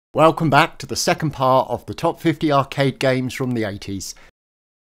Welcome back to the second part of the top 50 arcade games from the 80s.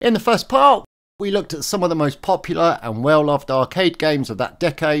 In the first part, we looked at some of the most popular and well-loved arcade games of that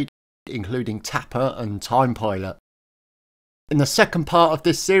decade, including Tapper and Time Pilot. In the second part of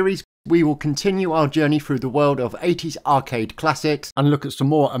this series, we will continue our journey through the world of 80s arcade classics and look at some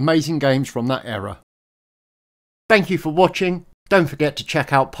more amazing games from that era. Thank you for watching. Don't forget to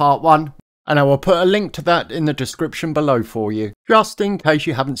check out part 1, and I will put a link to that in the description below for you, just in case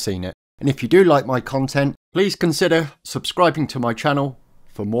you haven't seen it. And if you do like my content, please consider subscribing to my channel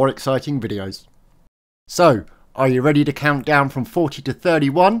for more exciting videos. So, are you ready to count down from 40 to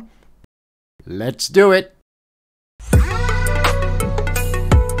 31? Let's do it!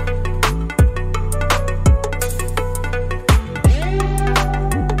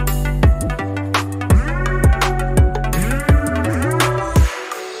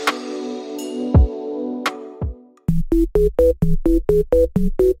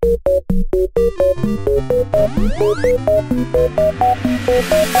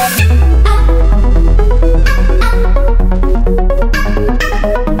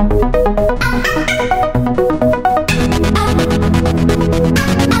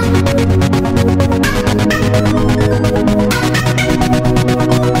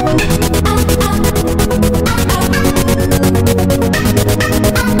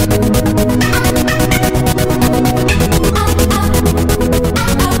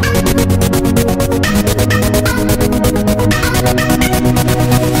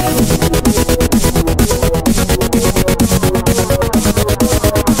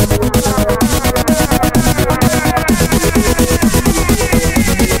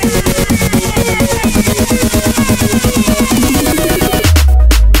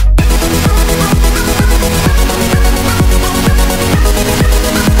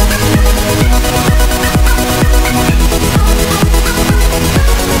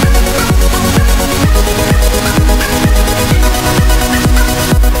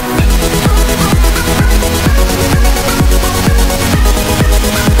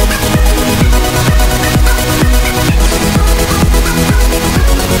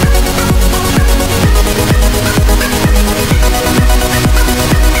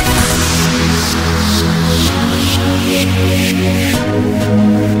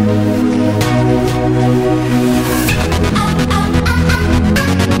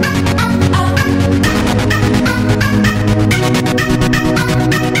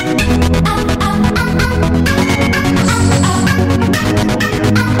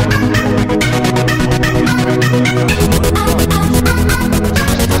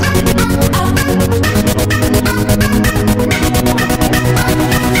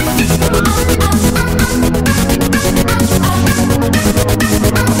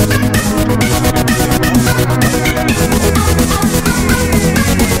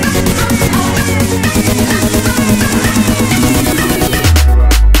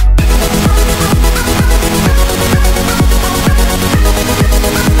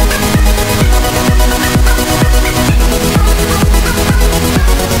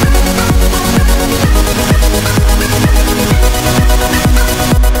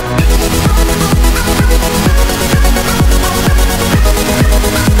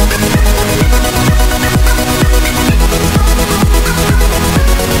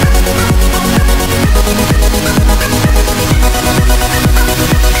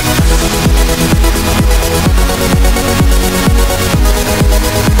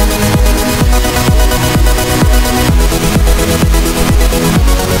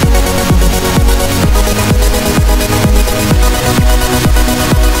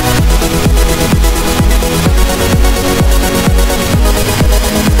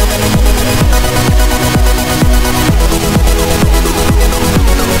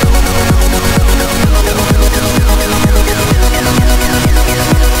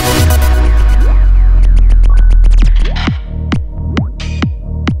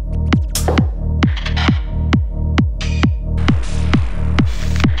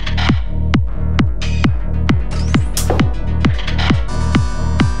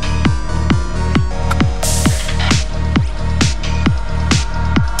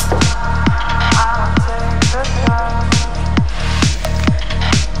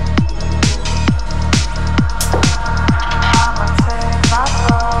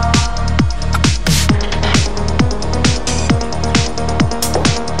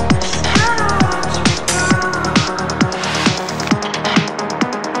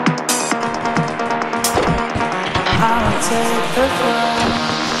 I'll take the throne.